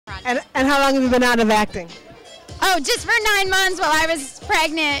And how long have you been out of acting? Oh, just for 9 months while I was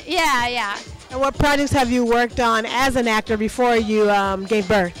pregnant. Yeah, yeah. And what projects have you worked on as an actor before you gave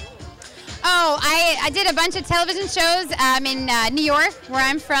birth? Oh, I did a bunch of television shows in New York, where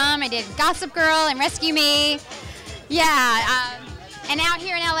I'm from. I did Gossip Girl and Rescue Me. Yeah, and out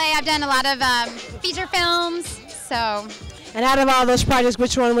here in LA, I've done a lot of feature films. So. And out of all those projects,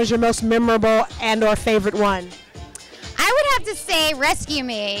 which one was your most memorable and/or favorite one? I would have to say Rescue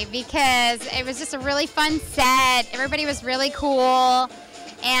Me, because it was just a really fun set. Everybody was really cool,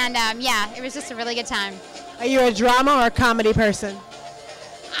 and yeah, it was just a really good time. Are you a drama or a comedy person?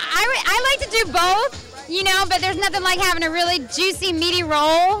 I like to do both, you know, but there's nothing like having a really juicy, meaty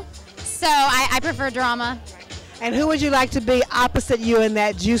role, so I prefer drama. And who would you like to be opposite you in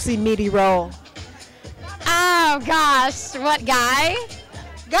that juicy, meaty role? Oh, gosh, what guy?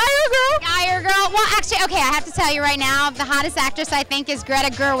 Guy or girl? Guy or girl? Well, actually, okay, I have to tell you right now, the hottest actress I think is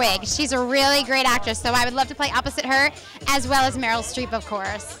Greta Gerwig. She's a really great actress, so I would love to play opposite her, as well as Meryl Streep, of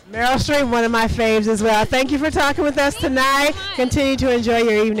course. Meryl Streep, one of my faves as well. Thank you for talking with us tonight. Continue to enjoy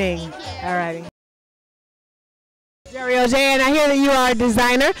your evening. All righty. Jerry OJ, and I hear that you are a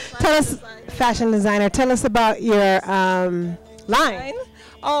designer. Tell us, fashion designer. Tell us about your line.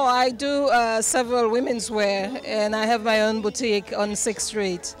 Oh, I do several women's wear, and I have my own boutique on 6th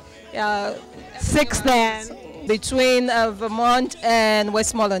Street. 6th then? Between Vermont and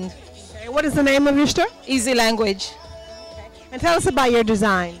Westmoreland. Okay. What is the name of your store? Easy Language. Okay. And tell us about your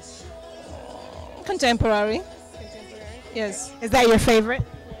designs. Contemporary. Yes. Is that your favorite?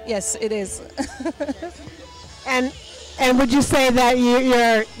 Yes, it is. And would you say that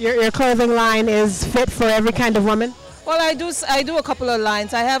your clothing line is fit for every kind of woman? Well, I do a couple of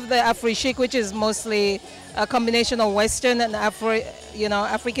lines. I have the Afri Chic, which is mostly a combination of Western and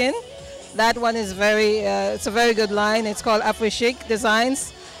African. That one is it's a very good line. It's called Afri Chic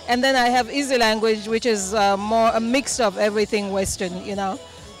Designs. And then I have Easy Language, which is more a mix of everything Western, you know. Okay.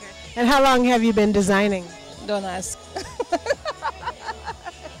 And how long have you been designing? Don't ask.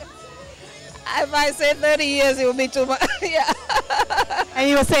 If I say 30 years, it would be too much. Yeah. And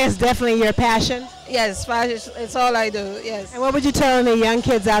you would say it's definitely your passion? Yes, fashion, it's all I do, yes. And what would you tell any young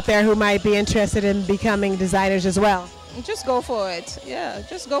kids out there who might be interested in becoming designers as well? Just go for it. Yeah,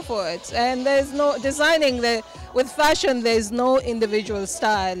 just go for it. And there's no designing, with fashion, there's no individual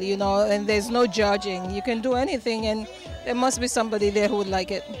style, you know, and there's no judging. You can do anything, and there must be somebody there who would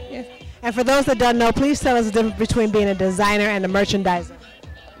like it. Yeah. And for those that don't know, please tell us the difference between being a designer and a merchandiser.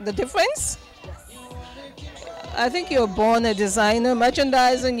 The difference? I think you're born a designer.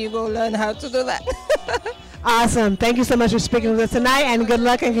 Merchandising, you go learn how to do that. Awesome. Thank you so much for speaking with us tonight, and good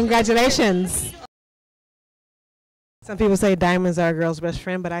luck and congratulations. Some people say diamonds are a girl's best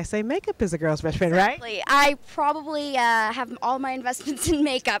friend, but I say makeup is a girl's best friend, exactly. Right? I probably have all my investments in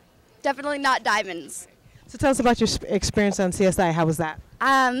makeup. Definitely not diamonds. So tell us about your experience on CSI. How was that?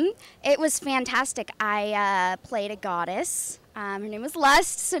 It was fantastic. I played a goddess. Her name was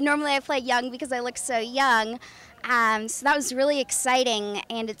Lust, so normally I play young because I look so young. So that was really exciting,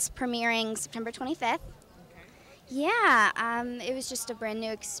 and it's premiering September 25th. Okay. Yeah, it was just a brand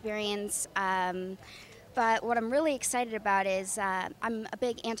new experience. But what I'm really excited about is I'm a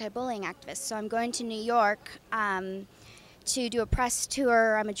big anti-bullying activist, so I'm going to New York to do a press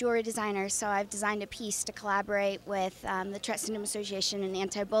tour. I'm a jewelry designer, so I've designed a piece to collaborate with the Tourette Syndrome Association and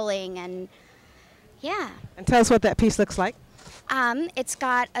anti-bullying, and yeah. And tell us what that piece looks like. It's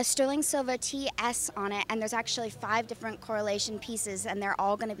got a sterling silver TS on it, and there's actually 5 different correlation pieces, and they're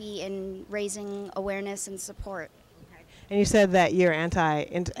all going to be in raising awareness and support. Okay. And you said that you're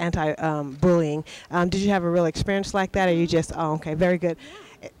anti-bullying. Did you have a real experience like that, or you just, oh, okay, very good.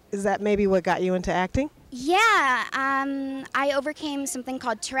 Yeah. Is that maybe what got you into acting? Yeah, I overcame something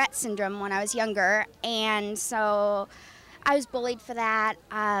called Tourette syndrome when I was younger, and so I was bullied for that,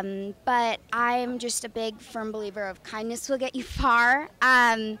 but I'm just a big, firm believer of kindness will get you far.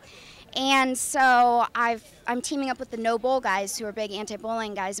 And so I'm teaming up with the No Bull guys, who are big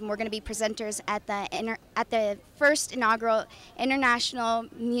anti-bullying guys, and we're going to be presenters at the first inaugural International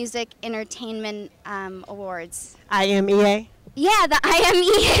Music Entertainment Awards. IMEA? Yeah, the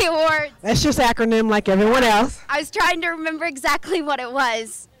IMEA Awards. That's just acronym like everyone else. I was trying to remember exactly what it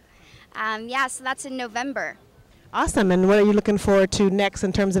was. Yeah, so that's in November. Awesome. And what are you looking forward to next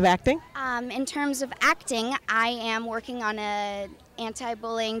in terms of acting? In terms of acting, I am working on an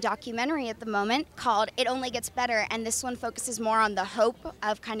anti-bullying documentary at the moment called It Only Gets Better, and this one focuses more on the hope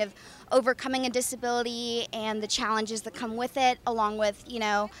of kind of overcoming a disability and the challenges that come with it, along with, you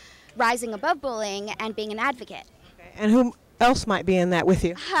know, rising above bullying and being an advocate. Okay. And who else might be in that with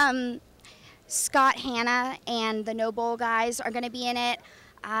you? Scott Hanna and the No Bull guys are going to be in it.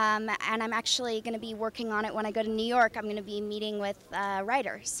 and I'm actually going to be working on it when I go to New York. I'm going to be meeting with a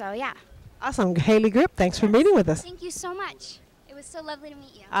writer, so yeah. Awesome. Haley Grip, thanks for meeting with us. Thank you so much. It was so lovely to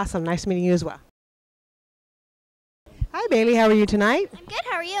meet you. Awesome. Nice meeting you as well. Hi, Bailey. How are you tonight? I'm good.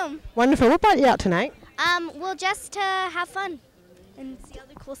 How are you? Wonderful. What brought you out tonight? Well, just to have fun and see all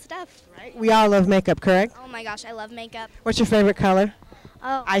the cool stuff. Right. We all love makeup, correct? Oh my gosh, I love makeup. What's your favorite color?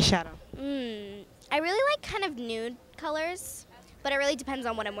 Oh. Eyeshadow. I really like kind of nude colors, but it really depends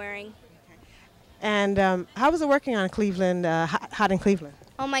on what I'm wearing. And how was it working on Cleveland, Hot in Cleveland?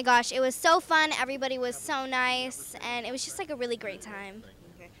 Oh my gosh, it was so fun. Everybody was so nice, and it was just like a really great time.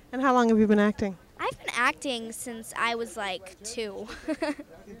 And how long have you been acting? I've been acting since I was like 2.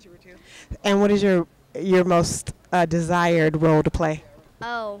 And what is your most desired role to play?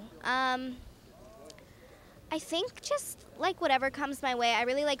 Oh, I think just like whatever comes my way. I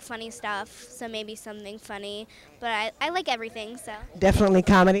really like funny stuff, so maybe something funny. But I like everything, so. Definitely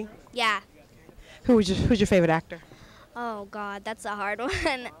comedy. Yeah. Who's your favorite actor? Oh God, that's a hard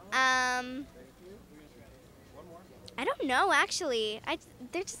one. I don't know actually.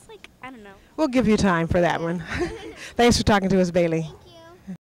 They're just like, I don't know. We'll give you time for that one. Thanks for talking to us, Bailey. Thank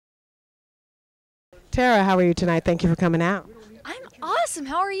you. Tara, how are you tonight? Thank you for coming out. I'm awesome.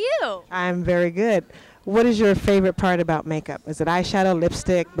 How are you? I'm very good. What is your favorite part about makeup? Is it eyeshadow,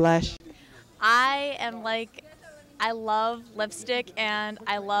 lipstick, blush? I love lipstick and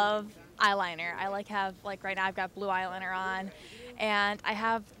I love eyeliner. I have right now I've got blue eyeliner on, and I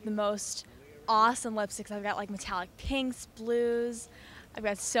have the most awesome lipsticks. I've got like metallic pinks, blues. I've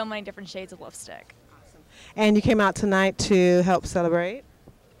got so many different shades of lipstick. And you came out tonight to help celebrate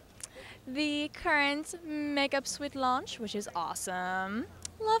The current Makeup Suite launch, which is awesome.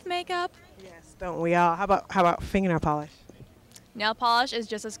 Love makeup. Yes, don't we all? How about fingernail polish? Nail polish is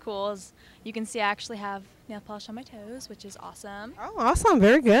just as cool. As you can see, I actually have nail polish on my toes, which is awesome. Oh, awesome.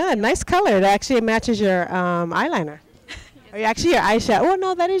 Very good. Nice color. It actually matches your eyeliner. Or actually your eyeshadow. Oh,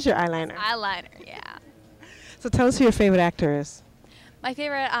 no, that is your eyeliner. Eyeliner, yeah. So tell us who your favorite actor is. My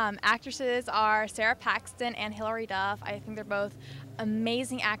favorite actresses are Sarah Paxton and Hilary Duff. I think they're both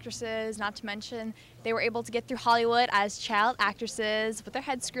amazing actresses, not to mention they were able to get through Hollywood as child actresses with their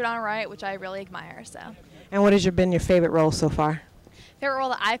heads screwed on right, which I really admire. So. And what has been your favorite role so far? Favorite role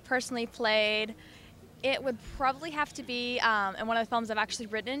that I've personally played, it would probably have to be in one of the films I've actually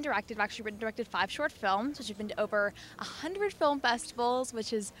written and directed. I've actually written and directed 5 short films, which have been to over 100 film festivals,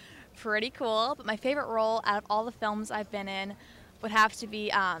 which is pretty cool. But my favorite role out of all the films I've been in would have to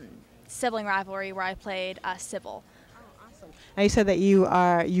be Sibling Rivalry, where I played Sybil. Oh, awesome. Now you said that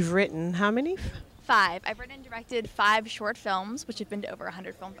you've written how many? 5. I've written and directed 5 short films, which have been to over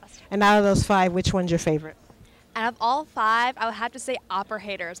 100 film festivals. And out of those 5, which one's your favorite? Out of all 5, I would have to say Opera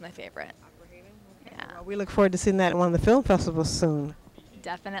Hater is my favorite. Yeah. Well, we look forward to seeing that at one of the film festivals soon.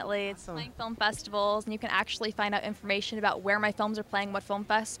 Definitely. It's Awesome. playing film festivals, and you can actually find out information about where my films are playing what film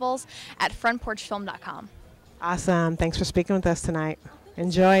festivals at frontporchfilm.com. Awesome. Thanks for speaking with us tonight.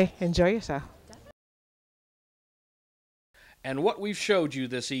 Enjoy yourself. And what we've showed you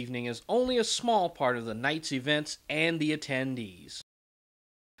this evening is only a small part of the night's events and the attendees.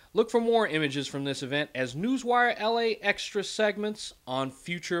 Look for more images from this event as Newswire LA extra segments on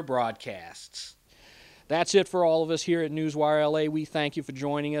future broadcasts. That's it for all of us here at Newswire LA. We thank you for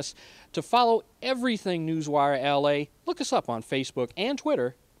joining us. To follow everything Newswire LA, look us up on Facebook and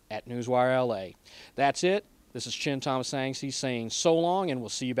Twitter at Newswire LA. That's it. This is Chin Thomas Angsey saying so long, and we'll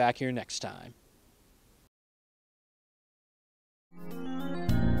see you back here next time.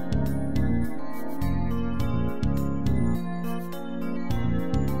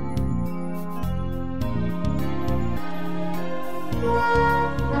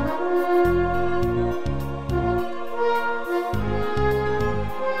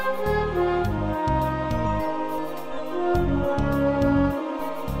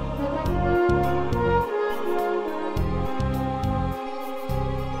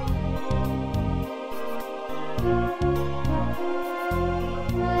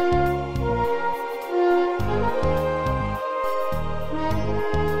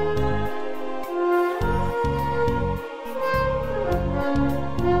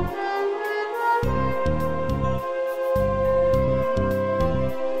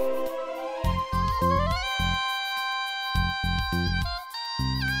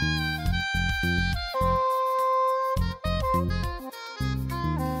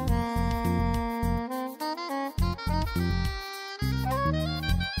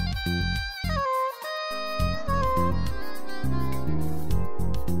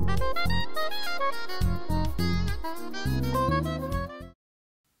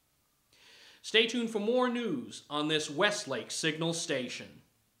 Stay tuned for more news on this Westlake Signal station.